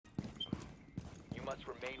must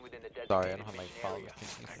remain within the designated Sorry, I don't have my mission follow area.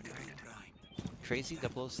 thing. Crazy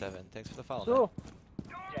 007, thanks for the follow. So,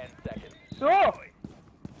 10 seconds. so.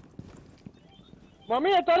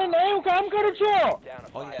 Mummy, અત્યારે નહીં હું કામ કરું છું. Down to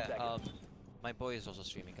 5 Oh yeah, seconds. my boy is also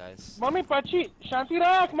streaming, guys. Mummy પછી શાંતિ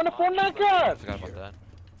રાખ મને phone ના કર. I forgot about that.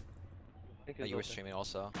 Oh, you were streaming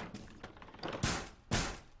also.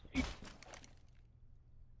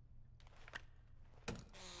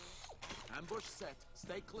 Ambush set.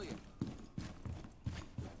 Stay clear.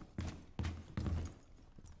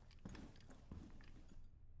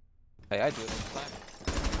 Hey, I do it all the time.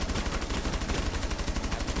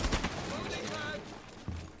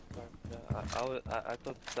 I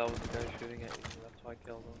thought that was the guy shooting at you, that's why I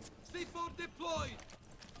killed him. C4 deployed.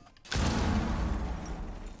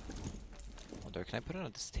 Wonder, can I put it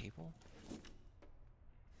on this table?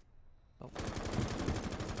 Oh.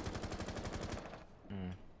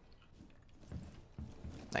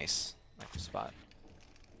 Nice. Nice spot.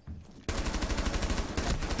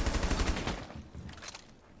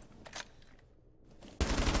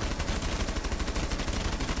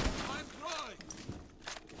 I'm dry.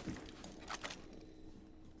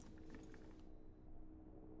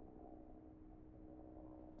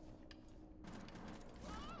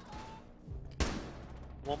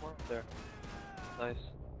 One more there. Nice.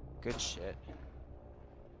 Good shit.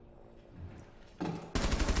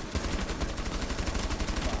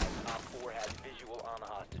 Op 4 has visual on the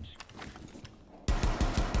hostage.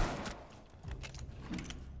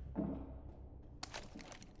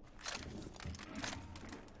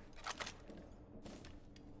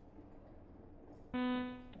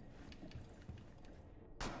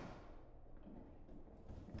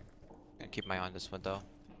 Gonna keep my eye on this window.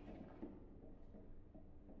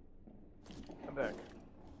 I'm back.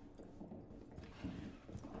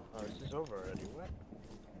 Oh, this is over already. What?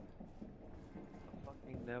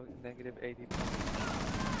 Fucking negative 80.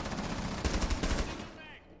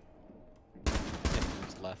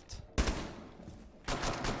 Who's left?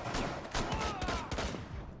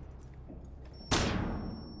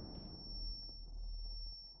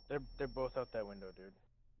 They're both out that window, dude.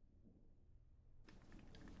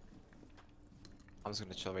 I'm just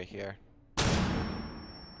gonna chill right here.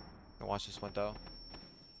 And watch this window.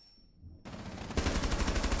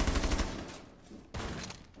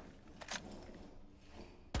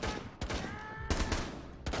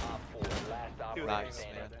 Op 4, last operator Nice,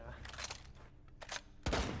 standing. man.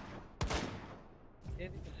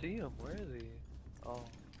 Can't even see him, where is he? Oh.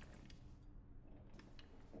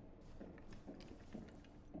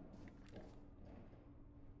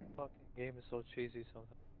 Fucking game is so cheesy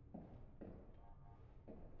sometimes.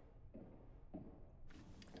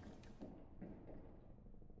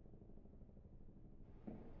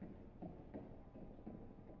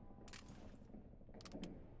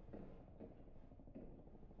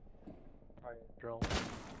 Alright, drone.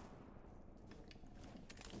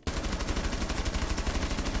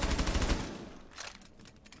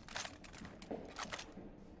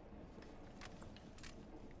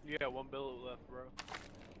 You got one bullet left, bro.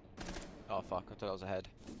 Oh fuck, I thought I was ahead.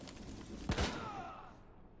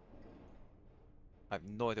 I have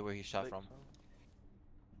no idea where he shot from.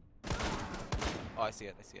 Oh, I see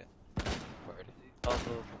it, I see it. Word.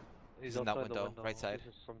 Also, he's in that outside the window, window, right side.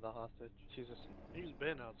 This is from the hostage. Jesus. He's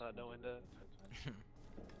been outside the window.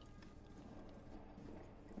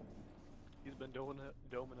 He's been doing it,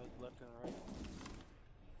 doming us left and right.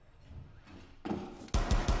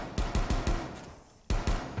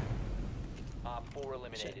 Op 4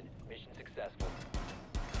 eliminated. Mission successful.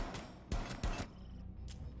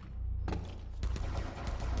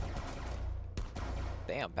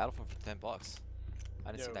 Damn, Battlefield for 10 bucks.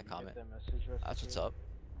 I didn't see that comment. That's what's up.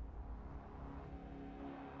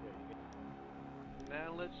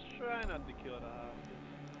 Now let's try not to kill the hostage.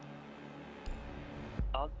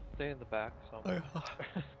 I'll stay in the back somewhere.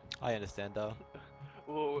 I understand though.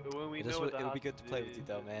 Well, when we It know is what the it'll be good to hostage play with you is,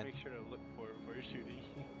 though, just man. Make sure to look for it before you're shooting.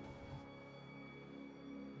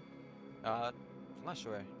 I'm not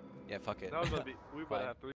sure. Yeah, fuck it. That was gonna be. We about to Fine. have 3